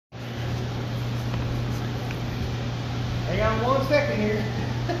down 1 second here.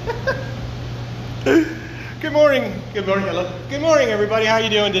 Good morning. Good morning. Hello. Good morning, everybody. How you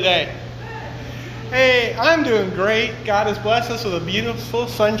doing today? Hey, I'm doing great. God has blessed us with a beautiful,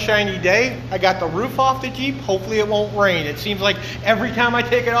 sunshiny day. I got the roof off the Jeep. Hopefully it won't rain. It seems like every time I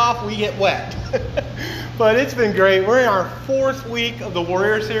take it off, we get wet. But it's been great. We're in our 4th week of the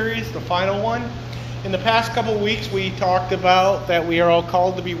Warrior series, the final one. In the past couple of weeks, we talked about that we are all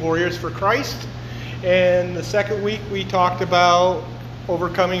called to be warriors for Christ. And the second week, we talked about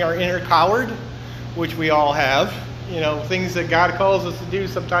overcoming our inner coward, which we all have. You know, things that God calls us to do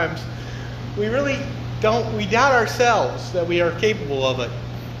sometimes. We really don't, we doubt ourselves that we are capable of it.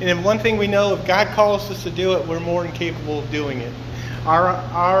 And if one thing we know, if God calls us to do it, we're more than capable of doing it.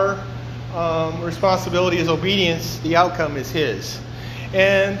 Our responsibility is obedience. The outcome is His.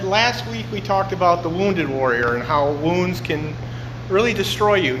 And last week we talked about the wounded warrior and how wounds can really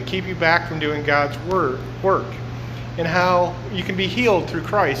destroy you and keep you back from doing God's work. And how you can be healed through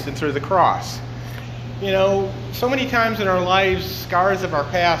Christ and through the cross. You know, so many times in our lives, scars of our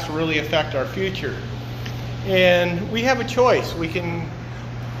past really affect our future. And we have a choice. We can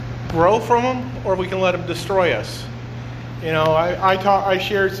grow from them, or we can let them destroy us. You know, I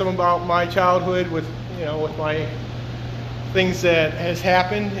shared some about my childhood with my things that has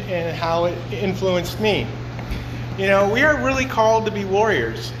happened and how it influenced me. You know, we are really called to be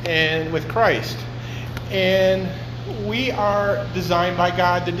warriors and with Christ. And we are designed by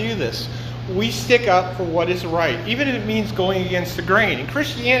God to do this. We stick up for what is right, even if it means going against the grain. And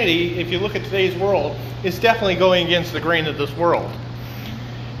Christianity, if you look at today's world, is definitely going against the grain of this world.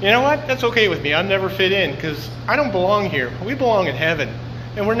 You know what? That's okay with me. I'll never fit in because I don't belong here. We belong in heaven.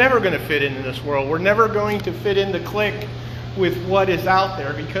 And we're never going to fit in this world. We're never going to fit in the clique with what is out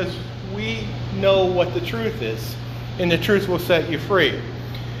there because we know what the truth is. And the truth will set you free.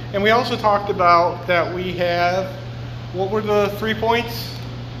 And we also talked about that we have, what were the 3 points?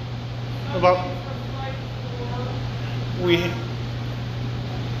 About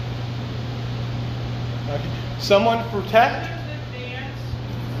someone to protect.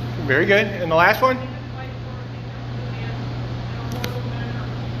 Very good. And the last one?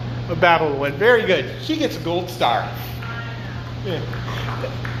 A battle to win. Very good. She gets a gold star. Yeah.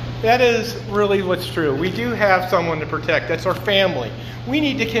 That is really what's true. We do have someone to protect. That's our family. We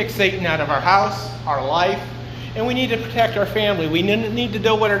need to kick Satan out of our house, our life. And we need to protect our family. We need to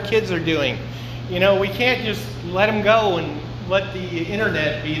know what our kids are doing. You know, we can't just let them go and let the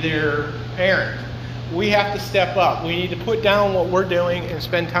internet be their parent. We have to step up. We need to put down what we're doing and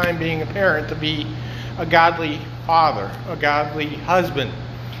spend time being a parent to be a godly father, a godly husband.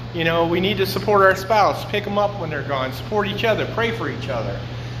 You know, we need to support our spouse, pick them up when they're gone, support each other, pray for each other.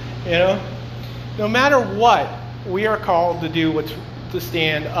 You know, no matter what, we are called to do what's to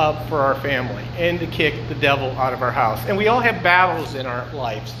stand up for our family and to kick the devil out of our house. And we all have battles in our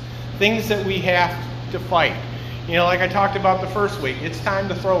lives, things that we have to fight. You know, like I talked about the first week, it's time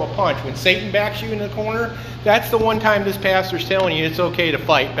to throw a punch. When Satan backs you in the corner, that's the one time this pastor's telling you it's okay to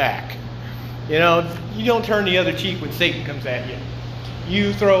fight back. You know, you don't turn the other cheek when Satan comes at you.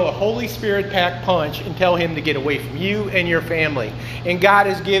 You throw a Holy Spirit-packed punch and tell him to get away from you and your family. And God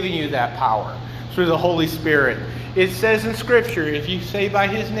has given you that power through the Holy Spirit. It says in Scripture, if you say by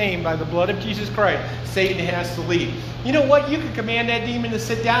His name, by the blood of Jesus Christ, Satan has to leave. You know what? You can command that demon to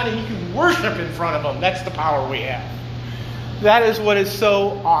sit down and you can worship in front of him. That's the power we have. That is what is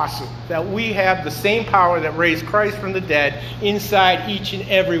so awesome, that we have the same power that raised Christ from the dead inside each and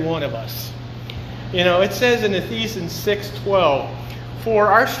every one of us. You know, it says in Ephesians 6:12, for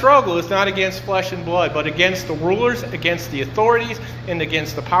our struggle is not against flesh and blood, but against the rulers, against the authorities, and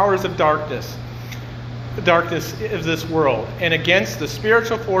against the powers of darkness of this world, and against the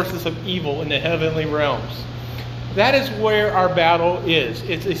spiritual forces of evil in the heavenly realms. That is where our battle is.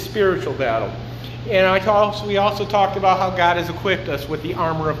 It's a spiritual battle. And we also talked about how God has equipped us with the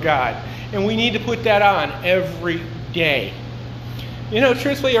armor of God. And we need to put that on every day. You know,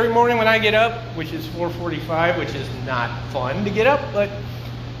 truthfully, every morning when I get up, which is 4:45, which is not fun to get up, but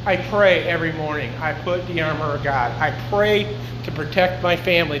I pray every morning. I put the armor of God. I pray to protect my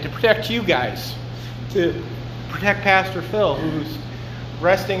family, to protect you guys, to protect Pastor Phil, who's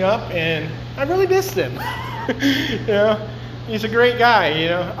resting up, and I really miss him. You know, he's a great guy. You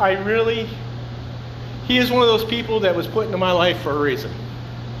know, he is one of those people that was put into my life for a reason.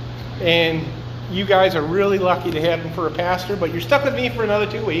 And you guys are really lucky to have him for a pastor, but you're stuck with me for another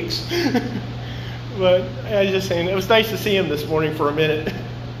 2 weeks. But I was just saying, it was nice to see him this morning for a minute.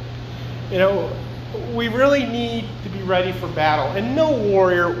 You know, we really need to be ready for battle. And no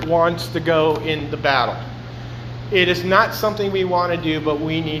warrior wants to go into battle. It is not something we want to do, but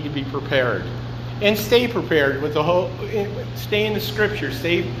we need to be prepared. And stay prepared with stay in the scripture.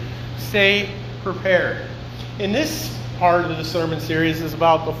 Stay prepared. And this part of the sermon series is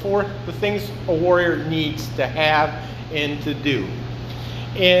about the things a warrior needs to have and to do.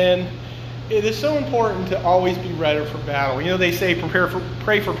 And it is so important to always be ready for battle. They say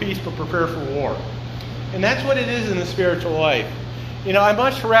pray for peace, but prepare for war. And that's what it is in the spiritual life. I'd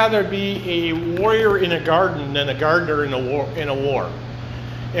much rather be a warrior in a garden than a gardener in a war.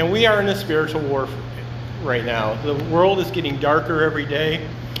 And we are in a spiritual war right now. The world is getting darker every day.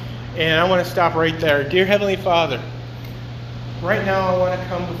 And I want to stop right there. Dear Heavenly Father, right now I want to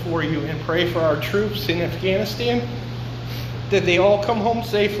come before you and pray for our troops in Afghanistan, that they all come home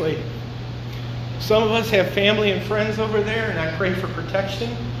safely. Some of us have family and friends over there, and I pray for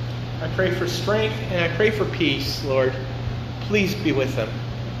protection. I pray for strength, and I pray for peace, Lord. Please be with them.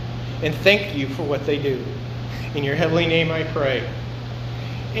 And thank you for what they do. In your heavenly name I pray.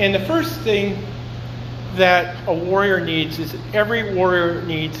 And the first thing that a warrior needs is every warrior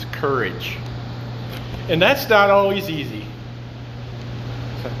needs courage. And that's not always easy.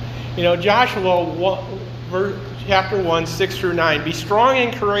 Joshua chapter 1, 6 through 9. Be strong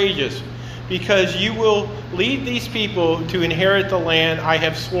and courageous, because you will lead these people to inherit the land I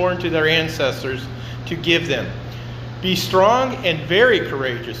have sworn to their ancestors to give them. Be strong and very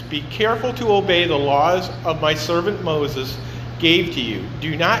courageous. Be careful to obey the laws of my servant Moses gave to you.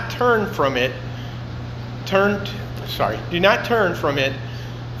 Do not turn from it. Do not turn from it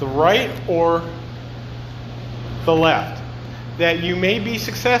the right or the left, that you may be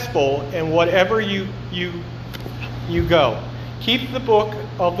successful in whatever you go. Keep the book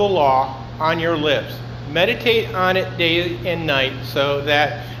of the law on your lips. Meditate on it day and night, so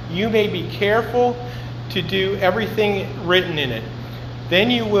that you may be careful to do everything written in it. Then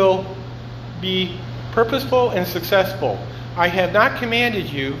you will be purposeful and successful. Have I not commanded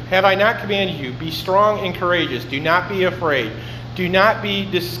you? Be strong and courageous. Do not be afraid. Do not be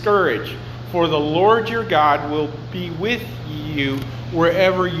discouraged, for the Lord your God will be with you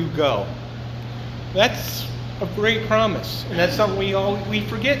wherever you go. That's a great promise, and that's something we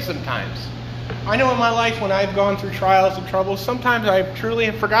forget sometimes. I know in my life when I've gone through trials and troubles, sometimes I truly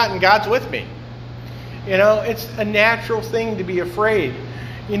have forgotten God's with me. It's a natural thing to be afraid.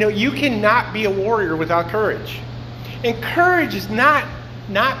 You cannot be a warrior without courage. And courage is not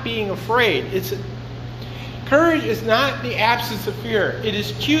being afraid. Courage is not the absence of fear. It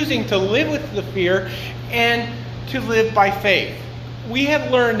is choosing to live with the fear and to live by faith. We have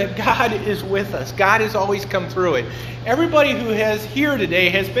learned that God is with us. God has always come through it. Everybody who is here today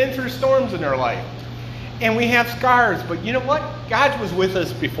has been through storms in their life. And we have scars. But you know what? God was with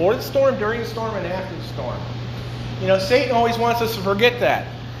us before the storm, during the storm, and after the storm. Satan always wants us to forget that.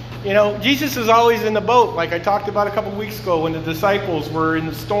 Jesus is always in the boat, like I talked about a couple weeks ago when the disciples were in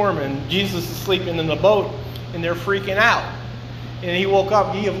the storm and Jesus is sleeping in the boat and they're freaking out. And he woke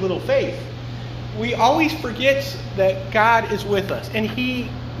up, ye of little faith. We always forget that God is with us and he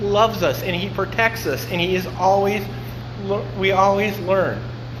loves us and he protects us and we always learn.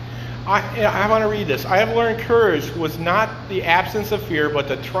 I want to read this. I have learned courage was not the absence of fear, but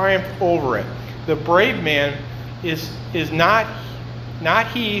the triumph over it. The brave man is not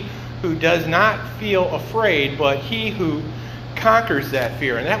he who does not feel afraid, but he who conquers that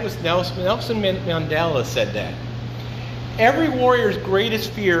fear. And that was Nelson Mandela said that. Every warrior's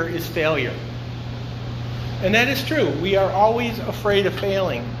greatest fear is failure. And that is true. We are always afraid of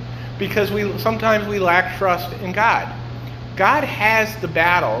failing because sometimes we lack trust in God. God has the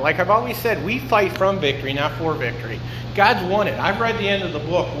battle. Like I've always said, we fight from victory, not for victory. God's won it. I've read the end of the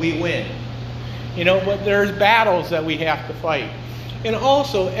book. We win. But there's battles that we have to fight. And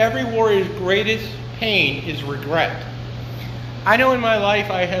also, every warrior's greatest pain is regret. I know in my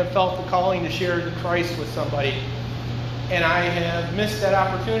life I have felt the calling to share Christ with somebody, and I have missed that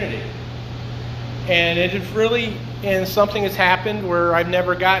opportunity. And it is really, and something has happened where I've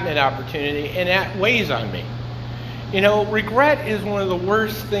never gotten that opportunity, and that weighs on me. Regret is one of the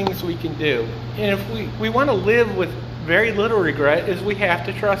worst things we can do. And if we want to live with very little regret, is we have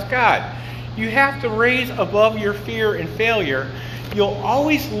to trust God. You have to raise above your fear and failure. You'll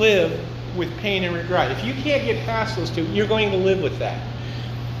always live with pain and regret. If you can't get past those two, you're going to live with that.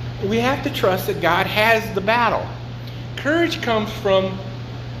 We have to trust that God has the battle. Courage comes from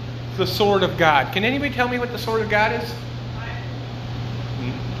the sword of God. Can anybody tell me what the sword of God is?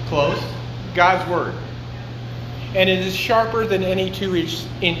 Close. God's word. And it is sharper than any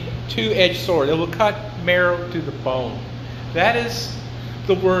two-edged sword. It will cut marrow to the bone. That is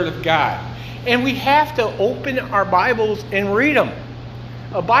the word of God. And we have to open our Bibles and read them.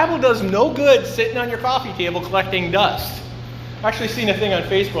 A Bible does no good sitting on your coffee table collecting dust. I actually seen a thing on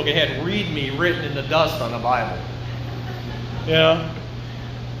Facebook. It had "Read Me" written in the dust on the Bible. You know,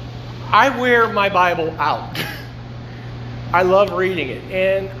 I wear my Bible out. I love reading it,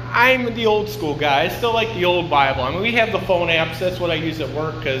 and I'm the old school guy. I still like the old Bible. I mean, we have the phone apps. That's what I use at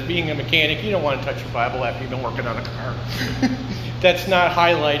work, because being a mechanic, you don't want to touch your Bible after you've been working on a car. That's not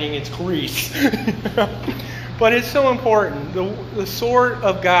highlighting, it's grease. But it's so important. The sword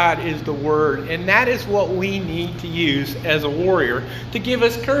of God is the Word, and that is what we need to use as a warrior to give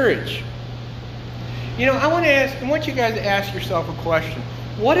us courage. You know, I want you guys to ask yourself a question.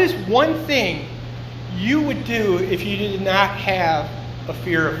 What is one thing you would do if you did not have a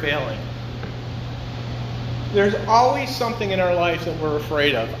fear of failing? There's always something in our lives that we're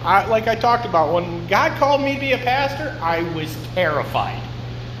afraid of. Like I talked about, when God called me to be a pastor, I was terrified.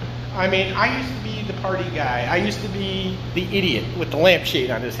 I mean, I used to be the party guy. I used to be the idiot with the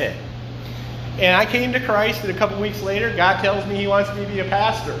lampshade on his head. And I came to Christ, and a couple weeks later, God tells me He wants me to be a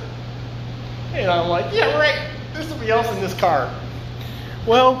pastor. And I'm like, yeah, right. There's somebody else in this car.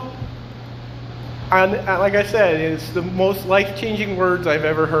 Well, like I said, it's the most life-changing words I've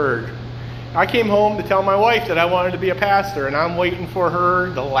ever heard. I came home to tell my wife that I wanted to be a pastor, and I'm waiting for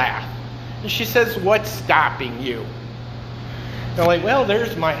her to laugh. And she says, "What's stopping you?" And I'm like, well,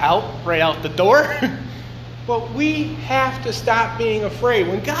 there's my out, right out the door. But we have to stop being afraid.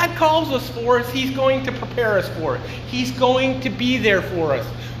 When God calls us for us, He's going to prepare us for it. He's going to be there for us.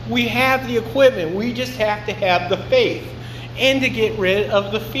 We have the equipment. We just have to have the faith and to get rid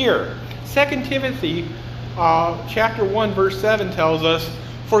of the fear. 2 Timothy chapter 1, verse 7 tells us,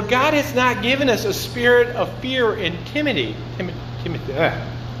 "For God has not given us a spirit of fear and timidity."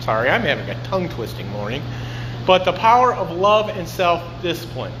 Sorry, I'm having a tongue-twisting morning. "But the power of love and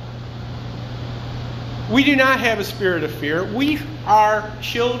self-discipline." We do not have a spirit of fear. We are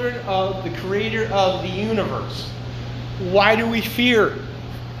children of the Creator of the universe. Why do we fear?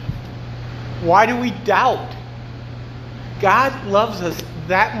 Why do we doubt? God loves us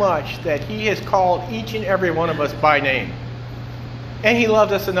that much that He has called each and every one of us by name. And He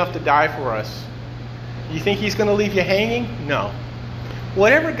loved us enough to die for us. You think He's going to leave you hanging? No.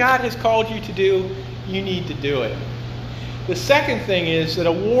 Whatever God has called you to do, you need to do it. The second thing is that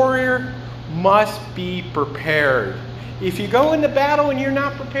a warrior must be prepared. If you go into battle and you're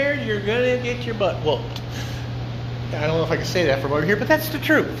not prepared, you're going to get your butt whooped. I don't know if I can say that from over here, but that's the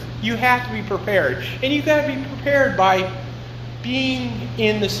truth. You have to be prepared. And you've got to be prepared by being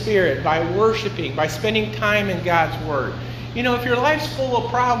in the Spirit, by worshiping, by spending time in God's Word. You know, if your life's full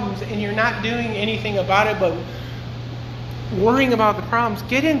of problems and you're not doing anything about it but worrying about the problems,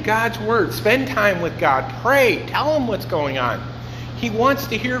 get in God's Word. Spend time with God. Pray. Tell Him what's going on. He wants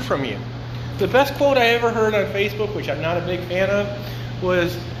to hear from you. The best quote I ever heard on Facebook, which I'm not a big fan of,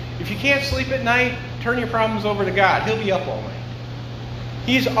 was, "If you can't sleep at night, turn your problems over to God. He'll be up all night."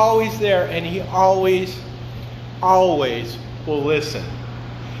 He's always there, and He always will listen.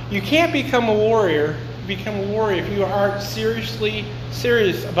 You can't become a warrior if you aren't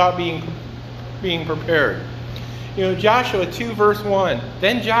serious about being prepared. You know, Joshua 2 verse 1.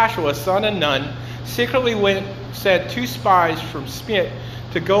 "Then Joshua, son of Nun, secretly sent 2 spies from Smith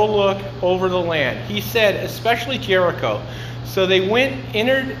to go look over the land. He said, especially Jericho. So they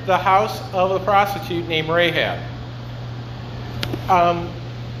entered the house of a prostitute named Rahab."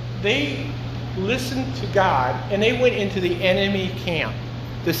 They listened to God, and they went into the enemy camp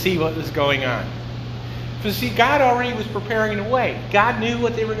to see what was going on. Because see, God already was preparing the way. God knew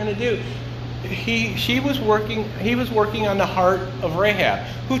what they were going to do. He was working on the heart of Rahab,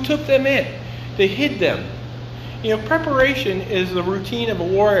 who took them in. They hid them. You know, preparation is the routine of a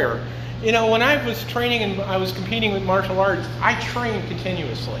warrior. You know, when I was training and I was competing with martial arts, I trained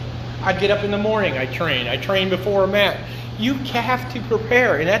continuously. I'd get up in the morning, I trained before a match. You have to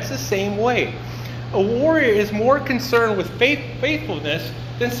prepare, and that's the same way. A warrior is more concerned with faithfulness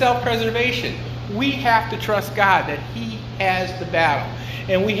than self-preservation. We have to trust God that He has the battle,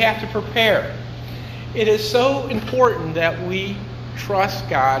 and we have to prepare. It is so important that we trust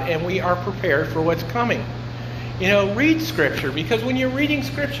God and we are prepared for what's coming. You know, read Scripture, because when you're reading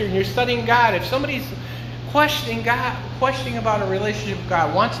Scripture and you're studying God, if somebody's questioning about a relationship with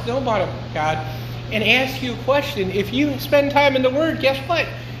God, wants to know about God, and asks you a question, if you spend time in the Word, guess what?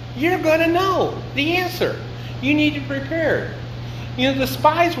 You're going to know the answer. You need to prepare. You know, the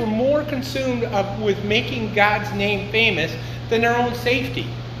spies were more consumed with making God's name famous than their own safety.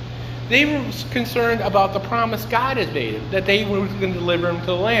 They were concerned about the promise God had made, that they were going to deliver them to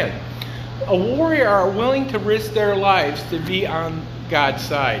the land. A warrior are willing to risk their lives to be on God's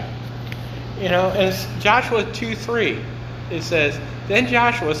side. You know, and Joshua 2:3, it says, "Then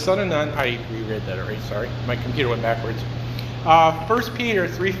Joshua, son of Nun," I reread that already, sorry. My computer went backwards. 1 Peter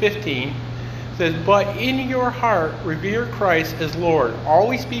 3:15 says, "But in your heart revere Christ as Lord.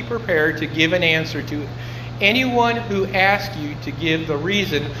 Always be prepared to give an answer to anyone who asks you to give the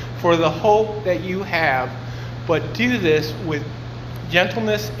reason for the hope that you have, but do this with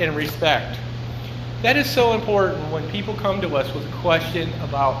gentleness and respect." That is so important when people come to us with a question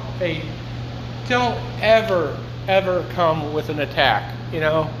about faith. Don't ever come with an attack.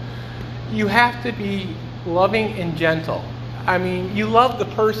 You have to be loving and gentle. I mean, you love the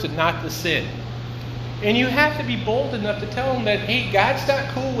person, not the sin. And you have to be bold enough to tell them that, hey, God's not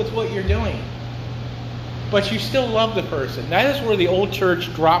cool with what you're doing. But you still love the person. That is where the old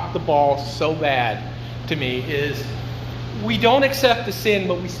church dropped the ball so bad to me, is we don't accept the sin,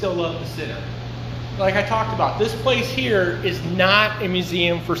 but we still love the sinner. Like I talked about, this place here is not a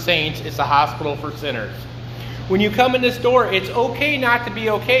museum for saints, it's a hospital for sinners. When you come in this door, it's okay not to be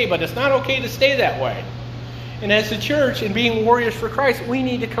okay, but it's not okay to stay that way. And as a church and being warriors for Christ, we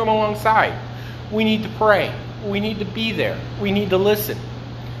need to come alongside. We need to pray. We need to be there. We need to listen.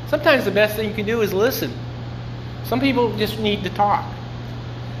 Sometimes the best thing you can do is listen. Some people just need to talk.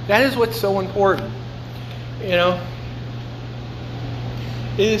 That is what's so important.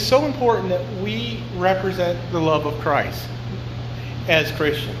 It is so important that we represent the love of Christ as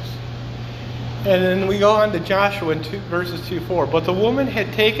Christians. And then we go on to Joshua in verses 2-4. "But the woman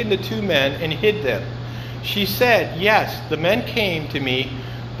had taken the 2 men and hid them. She said, 'Yes, the men came to me,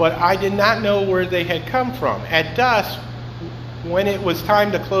 but I did not know where they had come from. At dusk, when it was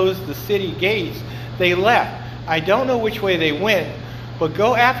time to close the city gates, they left. I don't know which way they went, but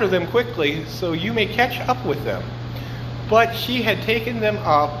go after them quickly so you may catch up with them.' But she had taken them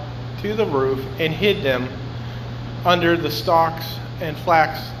up to the roof and hid them under the stalks and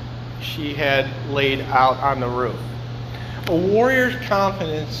flax she had laid out on the roof." A warrior's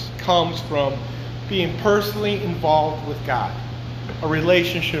confidence comes from being personally involved with God, a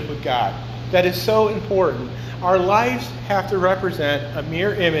relationship with God. That is so important. Our lives have to represent a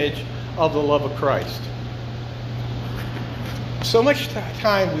mirror image of the love of Christ. So much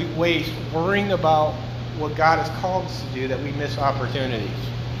time we waste worrying about what God has called us to do that we miss opportunities.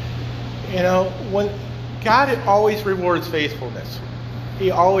 When God always rewards faithfulness. He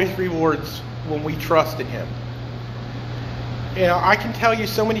always rewards when we trust in Him. I can tell you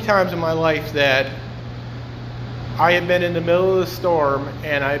so many times in my life that I have been in the middle of the storm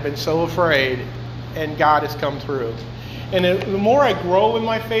and I've been so afraid, and God has come through. And the more I grow in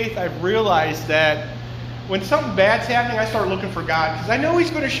my faith, I've realized that when something bad's happening, I start looking for God, because I know He's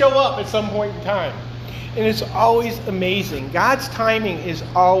going to show up at some point in time. And it's always amazing. God's timing is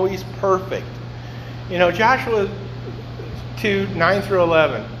always perfect. Joshua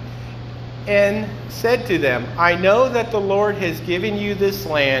 2:9-11, "And said to them, I know that the Lord has given you this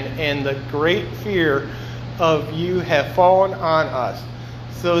land, and the great fear of you have fallen on us,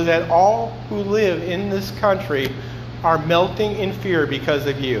 so that all who live in this country are melting in fear because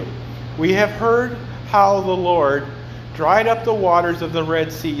of you. We have heard how the Lord dried up the waters of the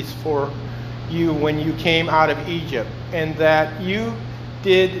Red Sea for you when you came out of Egypt, and that you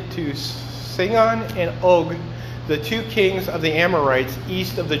did to Sihon and Og, the 2 kings of the Amorites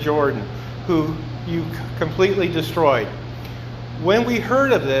east of the Jordan, who you completely destroyed. When we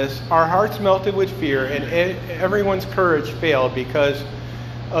heard of this, our hearts melted with fear, and everyone's courage failed because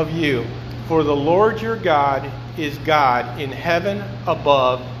of you. For the Lord your God is God in heaven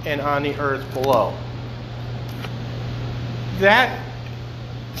above and on the earth below."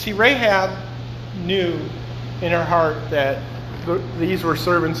 Rahab knew in her heart that these were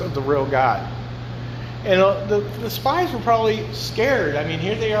servants of the real God. And the spies were probably scared. I mean,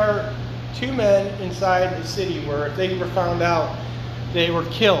 here they are, 2 men inside the city where if they were found out, they were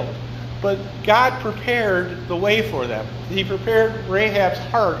killed. But God prepared the way for them. He prepared Rahab's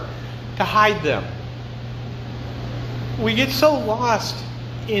heart to hide them. We get so lost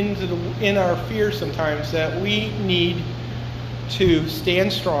in our fear sometimes that we need to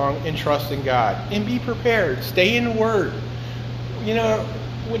stand strong and trust in God and be prepared. Stay in the Word.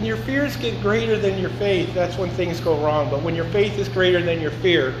 When your fears get greater than your faith, that's when things go wrong. But when your faith is greater than your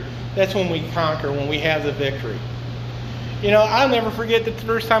fear, that's when we conquer, when we have the victory. I'll never forget the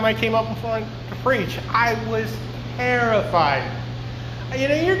first time I came up in front to preach. I was terrified.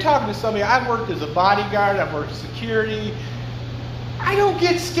 You're talking to somebody. I've worked as a bodyguard. I've worked security. I don't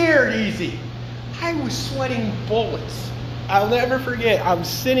get scared easy. I was sweating bullets. I'll never forget. I was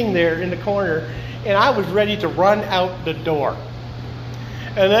sitting there in the corner, and I was ready to run out the door.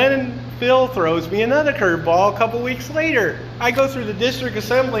 And then Phil throws me another curveball a couple weeks later. I go through the district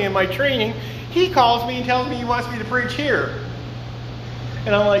assembly in my training. He calls me and tells me he wants me to preach here.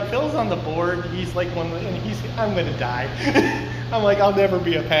 And I'm like, Phil's on the board. He's like I'm going to die. I'm like, I'll never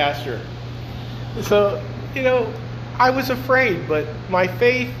be a pastor. So, I was afraid, but my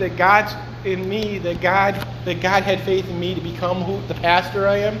faith that God's in me, that God had faith in me to become the pastor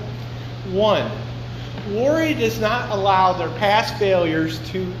I am. One, worry does not allow their past failures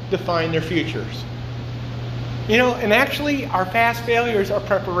to define their futures. And actually, our past failures are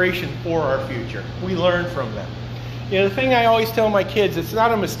preparation for our future. We learn from them. The thing I always tell my kids, it's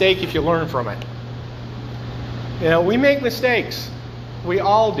not a mistake if you learn from it. We make mistakes. We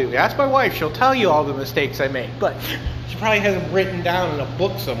all do. That's my wife. She'll tell you all the mistakes I make. But she probably has them written down in a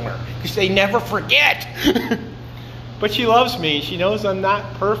book somewhere because they never forget. But she loves me. She knows I'm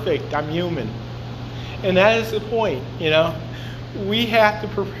not perfect. I'm human. And that is the point, We have to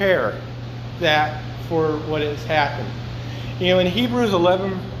prepare that for what has happened. In Hebrews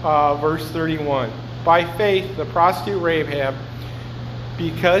 11, verse 31, by faith, the prostitute Rahab,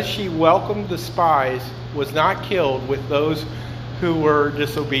 because she welcomed the spies, was not killed with those who were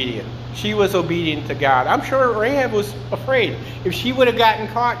disobedient. She was obedient to God. I'm sure Rahab was afraid. If she would have gotten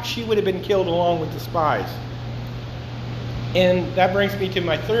caught, she would have been killed along with the spies. And that brings me to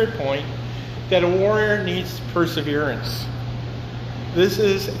my third point, that a warrior needs perseverance. This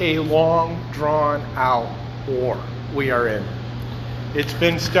is a long, drawn-out war we are in. It's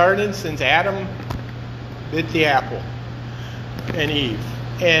been started since Adam bit the apple and Eve,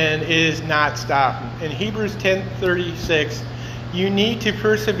 and it is not stopping. In Hebrews 10:36, you need to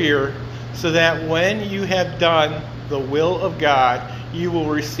persevere so that when you have done the will of God, you will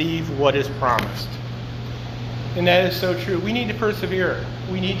receive what is promised. And that is so true. We need to persevere.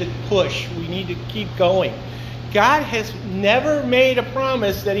 We need to push. We need to keep going. God has never made a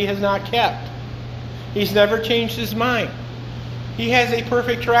promise that he has not kept. He's never changed his mind. He has a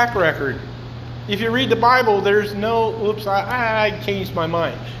perfect track record. If you read the Bible, there's no, oops, I changed my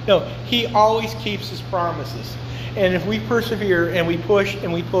mind. No, he always keeps his promises. And if we persevere and we push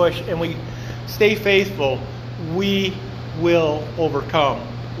and we push and we stay faithful, we will overcome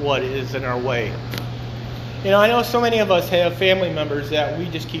what is in our way. I know so many of us have family members that we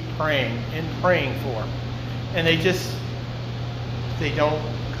just keep praying and praying for. And they don't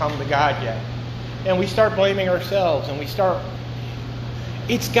come to God yet. And we start blaming ourselves, and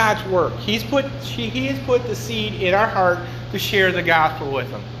it's God's work. He has put the seed in our heart to share the gospel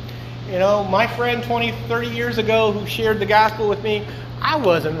with them. My friend 20, 30 years ago who shared the gospel with me, I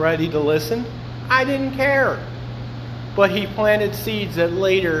wasn't ready to listen. I didn't care. But he planted seeds that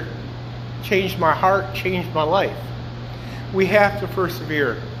later changed my heart, changed my life. We have to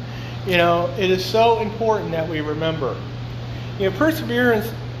persevere. It is so important that we remember.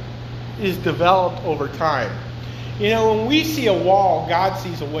 Perseverance is developed over time. When we see a wall, God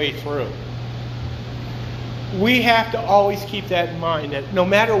sees a way through. We have to always keep that in mind, that no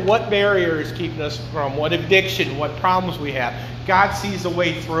matter what barrier is keeping us from, what addiction, what problems we have, God sees a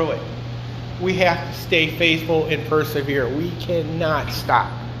way through it. We have to stay faithful and persevere. We cannot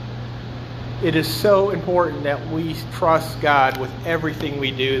stop. It is so important that we trust God with everything we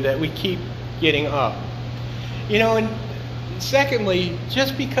do, that we keep getting up. And secondly,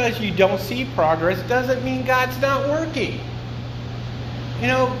 just because you don't see progress doesn't mean God's not working.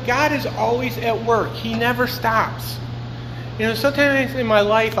 God is always at work. He never stops. Sometimes in my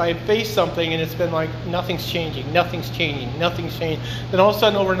life I face something and it's been like nothing's changing. Then all of a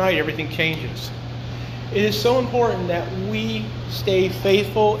sudden overnight everything changes. It is so important that we stay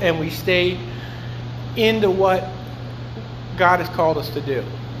faithful and we stay into what God has called us to do.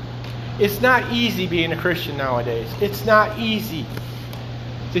 It's not easy being a Christian nowadays. It's not easy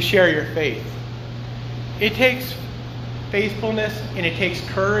to share your faith. It takes faithfulness, and it takes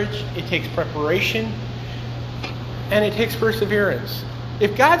courage, it takes preparation, and it takes perseverance.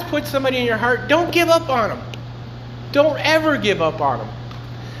 If God's put somebody in your heart, don't give up on them. Don't ever give up on them.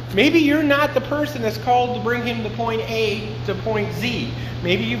 Maybe you're not the person that's called to bring him to point A to point Z.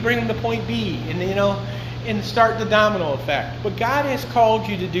 Maybe you bring him to point B, and start the domino effect. But God has called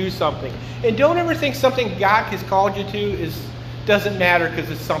you to do something. And don't ever think something God has called you to doesn't matter because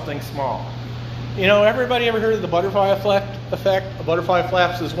it's something small. Everybody ever heard of the butterfly effect? A butterfly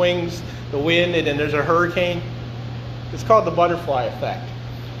flaps his wings, the wind, and then there's a hurricane. It's called the butterfly effect.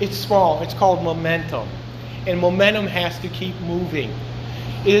 It's small. It's called momentum. And momentum has to keep moving.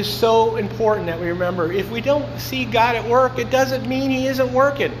 It is so important that we remember, if we don't see God at work, it doesn't mean he isn't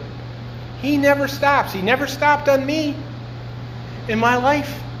working. He never stops. He never stopped on me in my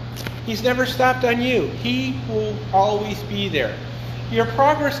life. He's never stopped on you. He will always be there. Your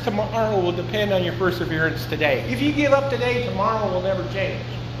progress tomorrow will depend on your perseverance today. If you give up today, tomorrow will never change.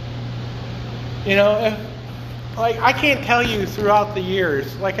 Like, I can't tell you throughout the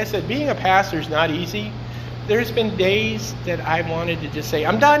years, like I said, being a pastor is not easy. There's been days that I wanted to just say,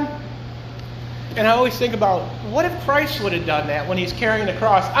 I'm done. And I always think about, what if Christ would have done that when he's carrying the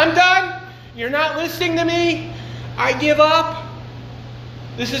cross? I'm done. You're not listening to me. I give up.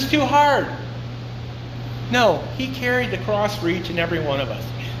 This is too hard. No, he carried the cross for each and every one of us.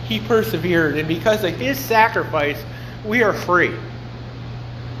 He persevered, and because of his sacrifice, we are free.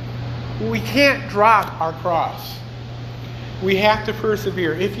 We can't drop our cross. We have to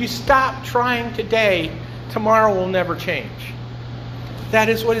persevere. If you stop trying today, tomorrow will never change. That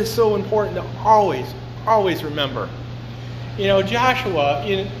is what is so important to always remember. You know, Joshua,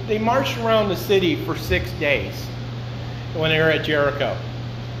 they marched around the city for 6 days when they were at Jericho.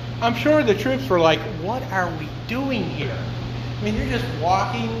 I'm sure the troops were like, what are we doing here? I mean, you're just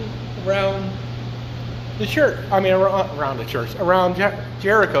walking around the church. I mean, around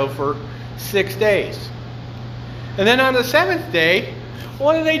Jericho for 6 days. And then on the 7th day,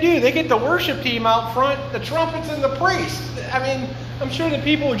 what do? They get the worship team out front, the trumpets and the priests. I mean, I'm sure the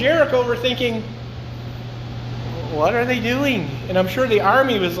people of Jericho were thinking, what are they doing? And I'm sure the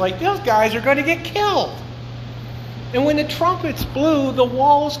army was like, those guys are going to get killed. And when the trumpets blew, the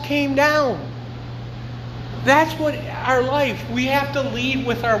walls came down. That's what our life, we have to lead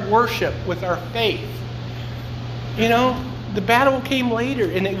with our worship, with our faith. You know, the battle came later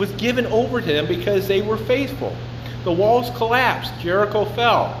and it was given over to them because they were faithful. The walls collapsed. Jericho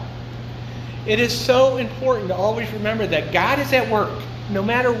fell. It is so important to always remember that God is at work. No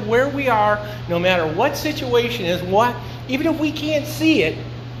matter where we are, no matter what situation is, even if we can't see it,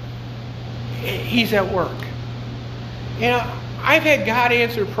 he's at work. You know, I've had God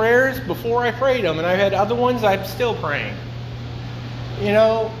answer prayers before I prayed them, and I've had other ones I'm still praying. You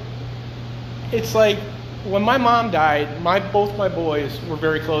know, it's like when my mom died, both my boys were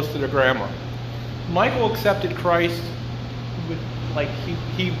very close to their grandma. Michael accepted Christ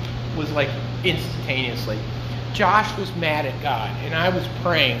he was like instantaneously. Josh was mad at God, and I was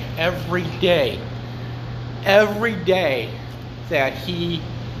praying every day that he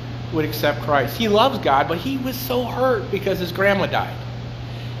would accept Christ. He loves God, but he was so hurt because his grandma died.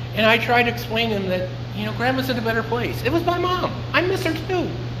 And I tried to explain to him that, you know, grandma's in a better place. It was my mom. I miss her too.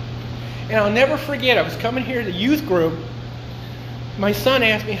 And I'll never forget, I was coming here to the youth group. My son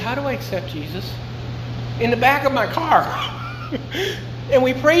asked me, how do I accept Jesus? In the back of my car. And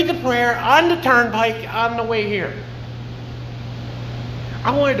we prayed the prayer on the turnpike on the way here.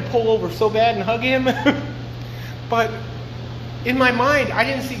 I wanted to pull over so bad and hug him. But in my mind, I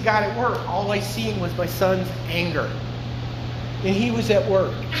didn't see God at work. All I seen was my son's anger. And he was at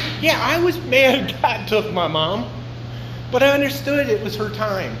work. Yeah, I was mad God took my mom. But I understood it was her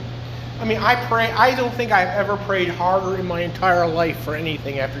time. I mean, I don't think I've ever prayed harder in my entire life for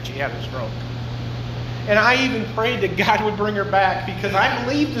anything after she had a stroke. And I even prayed that God would bring her back because I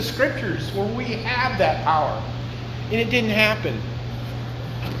believe the scriptures where we have that power. And it didn't happen.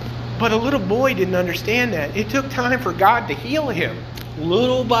 But a little boy didn't understand that. It took time for God to heal him,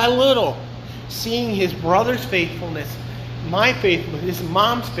 little by little, seeing his brother's faithfulness, my faithfulness, his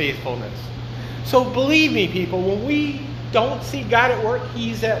mom's faithfulness. So believe me, people, when we don't see God at work,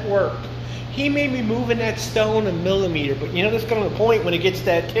 he's at work. He may be moving that stone a millimeter, but you know, there's going to be a point when it gets to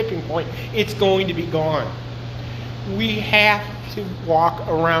that tipping point, it's going to be gone. We have to walk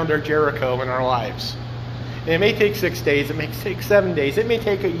around our Jericho in our lives. And it may take 6 days, it may take 7 days, it may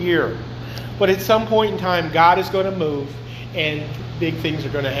take a year. But at some point in time, God is going to move and big things are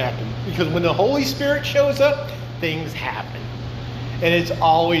going to happen. Because when the Holy Spirit shows up, things happen. And it's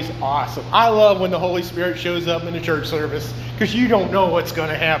always awesome. I love when the Holy Spirit shows up in a church service because you don't know what's going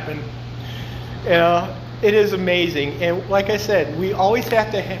to happen. It is amazing. And like I said, we always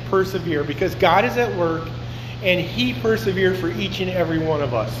have to persevere because God is at work and he persevered for each and every one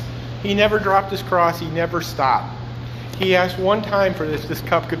of us. He never dropped his cross. He never stopped. He asked one time for this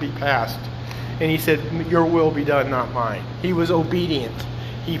cup could be passed. And he said, your will be done, not mine. He was obedient.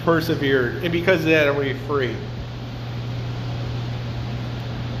 He persevered. And because of that, we're free.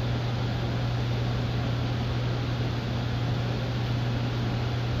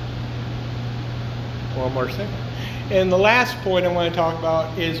 One more second. And the last point I want to talk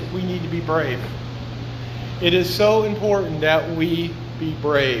about is we need to be brave. It is so important that we be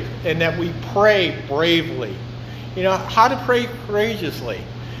brave and that we pray bravely. You know, how to pray courageously.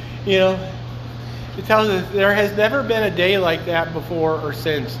 You know, it tells us there has never been a day like that before or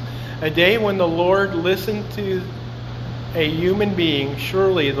since. A day when the Lord listened to a human being.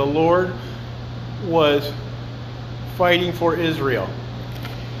 Surely the Lord was fighting for Israel.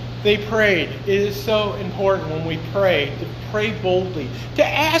 They prayed. It is so important when we pray to pray boldly. To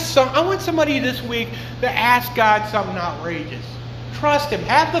ask I want somebody this week to ask God something outrageous. Trust Him.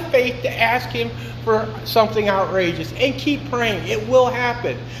 Have the faith to ask Him for something outrageous. And keep praying. It will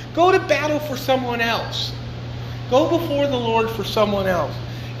happen. Go to battle for someone else. Go before the Lord for someone else.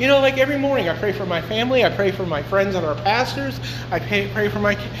 You know, like every morning I pray for my family. I pray for my friends and our pastors. I pray for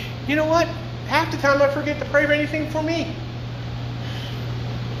my kids. You know what? Half the time I forget to pray for anything for me.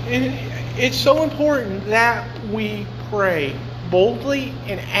 And it's so important that we pray boldly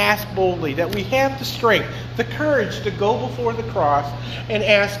and ask boldly, that we have the strength, the courage to go before the cross and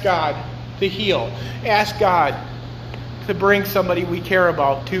ask God to heal. Ask God to bring somebody we care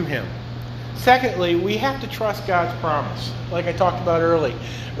about to Him. Secondly, we have to trust God's promise, like I talked about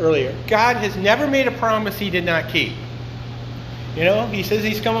earlier. God has never made a promise He did not keep. You know, He says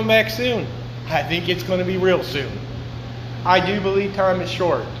He's coming back soon. I think it's going to be real soon. I do believe time is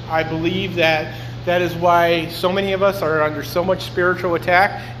short. I believe that is why so many of us are under so much spiritual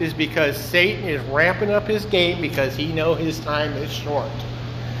attack, is because Satan is ramping up his game because he knows his time is short.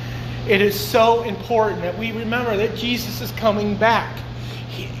 It is so important that we remember that Jesus is coming back.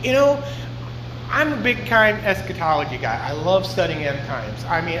 You know, I'm a big time eschatology guy. I love studying end times.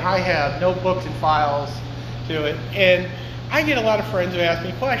 I mean, I have notebooks and files to it. And I get a lot of friends who ask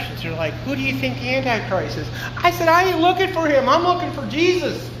me questions. They're like, who do you think the Antichrist is? I said, I ain't looking for him. I'm looking for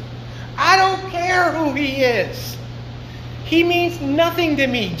Jesus. I don't care who he is. He means nothing to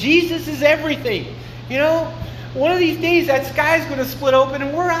me. Jesus is everything. You know, one of these days that sky's going to split open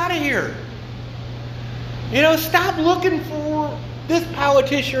and we're out of here. You know, stop looking for this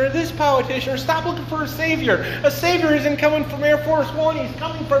politician or this politician, or stop looking for a Savior. A Savior isn't coming from Air Force One. He's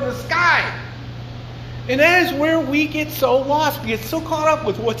coming from the sky. And that is where we get so lost. We get so caught up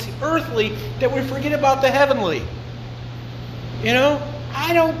with what's earthly that we forget about the heavenly. You know,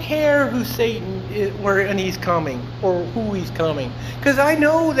 I don't care who Satan is, when he's coming, or who he's coming. Because I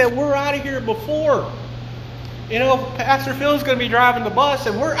know that we're out of here before. You know, Pastor Phil's going to be driving the bus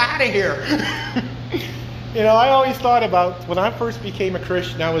and we're out of here. You know, I always thought about, when I first became a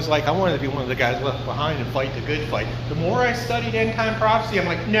Christian, I was like, I wanted to be one of the guys left behind and fight the good fight. The more I studied end time prophecy, I'm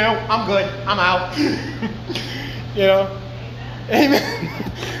like, no, I'm good. I'm out. You know? Amen.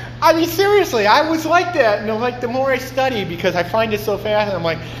 I mean, seriously, I was like that. And like, the more I study, because I find it so fast, I'm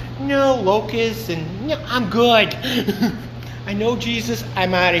like, no, locusts, and no, I'm good. I know Jesus,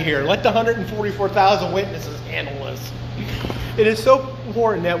 I'm out of here. Let the 144,000 witnesses handle this. It is so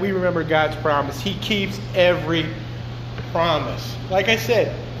important that we remember God's promise. He keeps every promise. Like I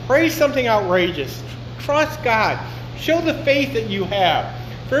said, pray something outrageous. Trust God. Show the faith that you have.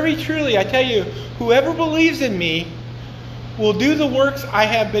 Very truly, I tell you, whoever believes in me will do the works I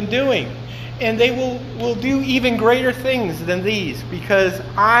have been doing. And they will do even greater things than these, because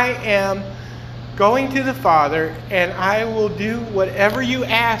I am going to the Father, and I will do whatever you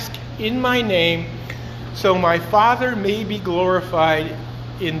ask in my name, so my Father may be glorified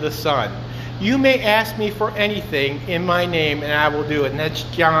in the Son. You may ask me for anything in my name, and I will do it. And that's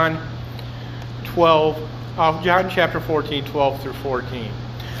John chapter 14, 12 through 14.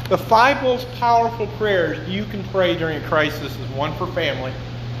 The 5 most powerful prayers you can pray during a crisis is one for family.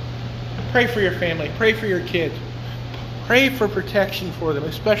 Pray for your family. Pray for your kids. Pray for protection for them,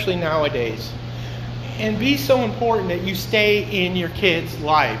 especially nowadays. And be so important that you stay in your kids'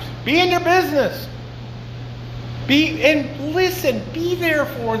 lives. Be in their business. And listen, be there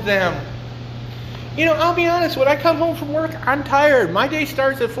for them. You know, I'll be honest, when I come home from work, I'm tired. My day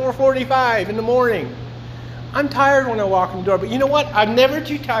starts at 4:45 in the morning. I'm tired when I walk in the door. But you know what? I'm never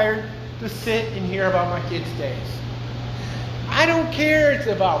too tired to sit and hear about my kids' days. I don't care if it's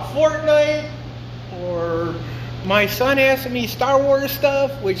about Fortnite or my son asking me Star Wars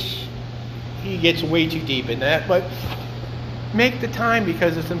stuff, which he gets way too deep in that. But make the time,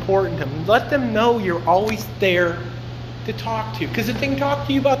 because it's important to them. Let them know you're always there to talk to. Because if they can talk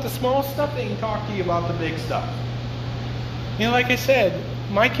to you about the small stuff, they can talk to you about the big stuff. You know, like I said,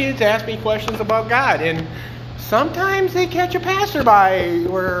 my kids ask me questions about God. And sometimes they catch a passerby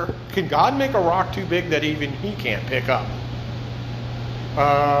where, can God make a rock too big that even he can't pick up?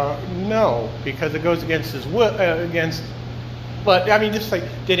 No, because it goes against his will, but I mean, just like,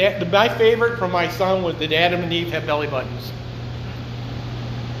 my favorite from my son was, did Adam and Eve have belly buttons?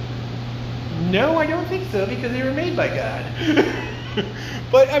 No, I don't think so, because they were made by God.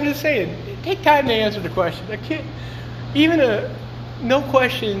 But I'm just saying, take time to answer the question. A kid, no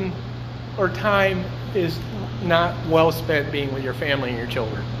question or time is not well spent being with your family and your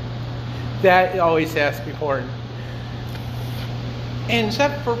children. That always has to be important. And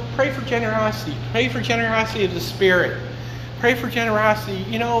pray for generosity. Pray for generosity of the Spirit. Pray for generosity.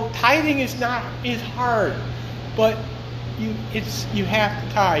 Tithing is hard, but you have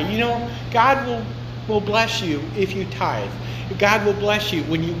to tithe. God will bless you if you tithe. God will bless you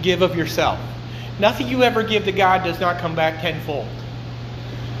when you give of yourself. Nothing you ever give to God does not come back tenfold.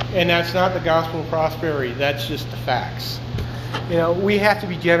 And that's not the gospel of prosperity. That's just the facts. We have to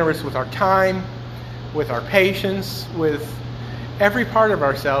be generous with our time, with our patience, with every part of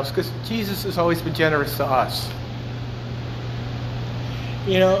ourselves, because Jesus has always been generous to us.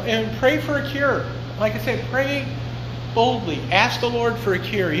 And pray for a cure. Like I said, pray boldly. Ask the Lord for a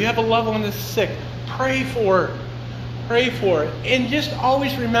cure. You have a loved one that's sick. Pray for it. Pray for it. And just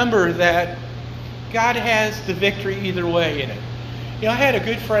always remember that God has the victory either way in it. I had a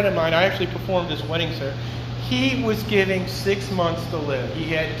good friend of mine. I actually performed his wedding service. He was given 6 months to live. He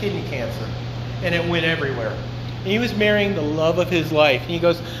had kidney cancer, and it went everywhere. And he was marrying the love of his life. And he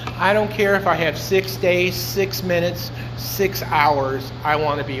goes, I don't care if I have 6 days, 6 minutes, 6 hours. I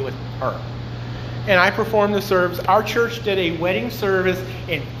want to be with her. And I performed the service. Our church did a wedding service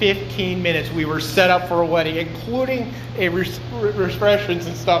in 15 minutes. We were set up for a wedding, including refreshments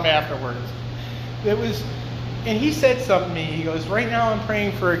and stuff afterwards. And he said something to me. He goes, right now I'm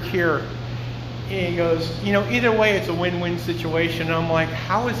praying for a cure. And he goes, either way it's a win-win situation. And I'm like,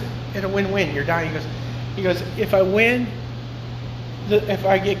 how is it a win-win? You're dying. He goes, if I win, if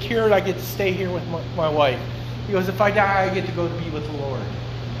I get cured, I get to stay here with my wife. He goes, if I die, I get to go to be with the Lord.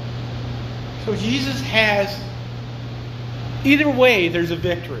 So Jesus has, either way, there's a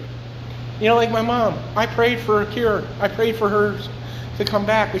victory. Like my mom, I prayed for a cure. I prayed for her to come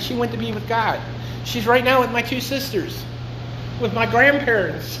back, but she went to be with God. She's right now with my 2 sisters, with my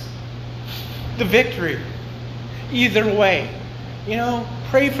grandparents. The victory, either way.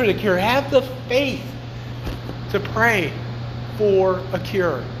 Pray for the cure. Have the faith to pray for a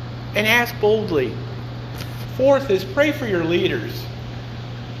cure. And ask boldly. 4th is pray for your leaders.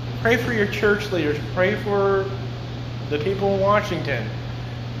 Pray for your church leaders. Pray for the people in Washington.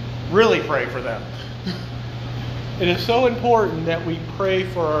 Really pray for them. It is so important that we pray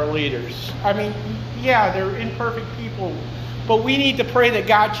for our leaders. They're imperfect people, but we need to pray that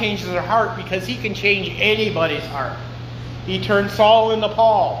God changes their heart, because He can change anybody's heart. He turned Saul into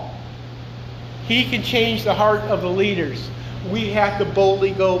Paul. He can change the heart of the leaders. We have to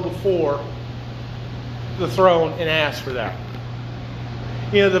boldly go before the throne and ask for that.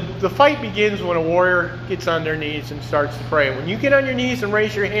 The fight begins when a warrior gets on their knees and starts to pray. When you get on your knees and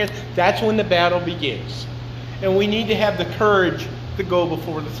raise your hands, that's when the battle begins. And we need to have the courage to go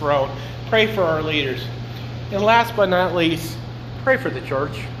before the throne. Pray for our leaders. And last but not least, pray for the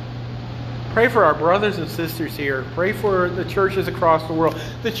church. Pray for our brothers and sisters here. Pray for the churches across the world.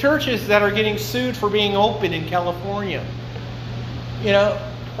 The churches that are getting sued for being open in California.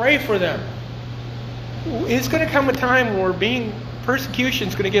 Pray for them. It's going to come a time where persecution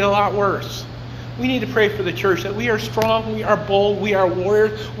is going to get a lot worse. We need to pray for the church, that we are strong, we are bold, we are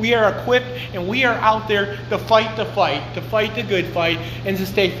warriors, we are equipped, and we are out there to fight the good fight, and to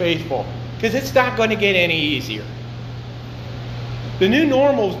stay faithful. Because it's not going to get any easier. The new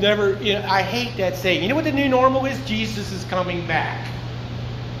normal is never, I hate that saying. You know what the new normal is? Jesus is coming back.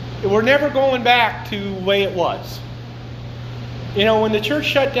 We're never going back to the way it was. When the church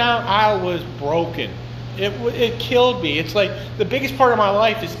shut down, I was broken. It killed me. It's like the biggest part of my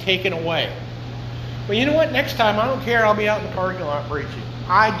life is taken away. But you know what? Next time, I don't care. I'll be out in the parking lot preaching.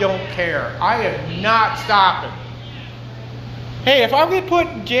 I don't care. I am not stopping. Hey, if I get put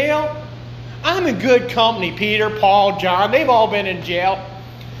in jail, I'm in good company. Peter, Paul, John, they've all been in jail.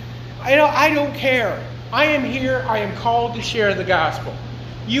 I don't care. I am here. I am called to share the gospel.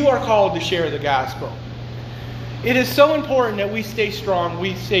 You are called to share the gospel. It is so important that we stay strong,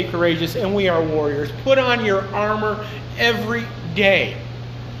 we stay courageous, and we are warriors. Put on your armor every day.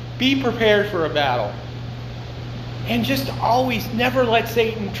 Be prepared for a battle. And just always never let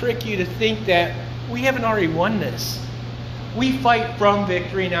Satan trick you to think that we haven't already won this. We fight from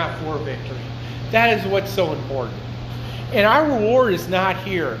victory, not for victory. That is what's so important. And our reward is not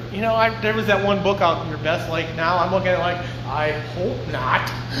here. There was that one book out, Your Best Life Now. I'm looking at it like, I hope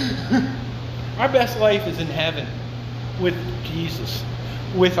not. Our best life is in heaven with Jesus,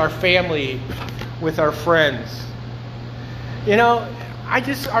 with our family, with our friends.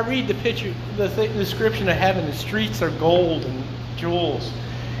 I read the picture, the description of heaven. The streets are gold and jewels.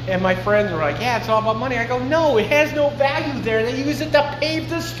 And my friends are like, yeah, it's all about money. I go, no, it has no value there. They use it to pave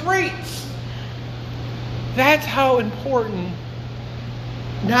the streets. That's how important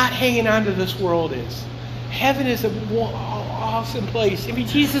not hanging on to this world is. Heaven is an awesome place.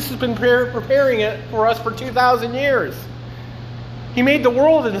 Jesus has been preparing it for us for 2,000 years. He made the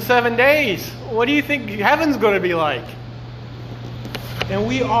world in 7 days. What do you think heaven's going to be like? And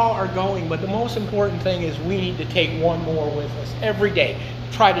we all are going, but the most important thing is we need to take one more with us every day.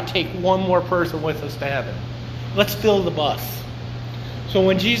 Try to take one more person with us to heaven. Let's fill the bus. So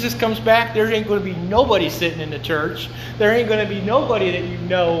when Jesus comes back, there ain't going to be nobody sitting in the church. There ain't going to be nobody that you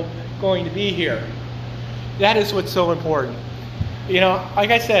know going to be here. That is what's so important. You know,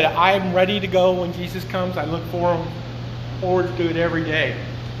 like I said, I'm ready to go when Jesus comes. I look forward to it every day.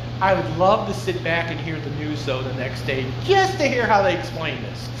 I would love to sit back and hear the news, though, the next day, just to hear how they explain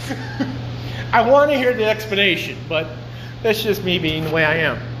this. I want to hear the explanation, but that's just me being the way I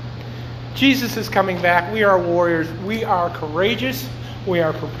am. Jesus is coming back. We are warriors. We are courageous. We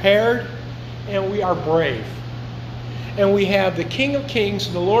are prepared. And we are brave. And we have the King of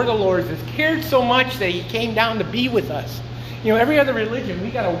Kings, the Lord of Lords, that cared so much that he came down to be with us. You know, every other religion, we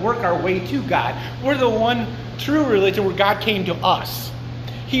got to work our way to God. We're the one true religion where God came to us.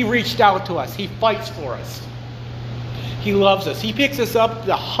 He reached out to us. He fights for us. He loves us. He picks us up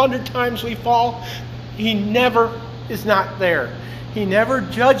 100 times we fall. He never is not there. He never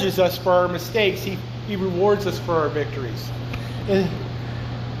judges us for our mistakes. He rewards us for our victories. And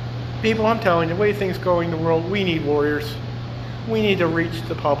people, I'm telling you, the way things go in the world, we need warriors. We need to reach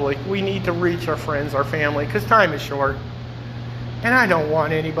the public. We need to reach our friends, our family, because time is short. And I don't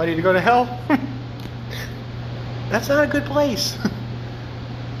want anybody to go to hell. That's not a good place.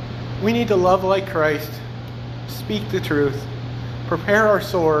 We need to love like Christ, speak the truth, prepare our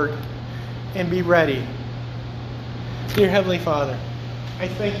sword, and be ready. Dear Heavenly Father, I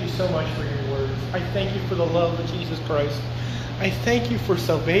thank you so much for your words. I thank you for the love of Jesus Christ. I thank you for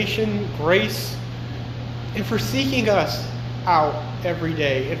salvation, grace, and for seeking us out every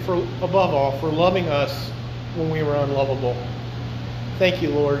day, and for, above all, for loving us when we were unlovable. Thank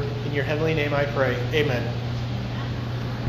you, Lord. In your heavenly name I pray. Amen.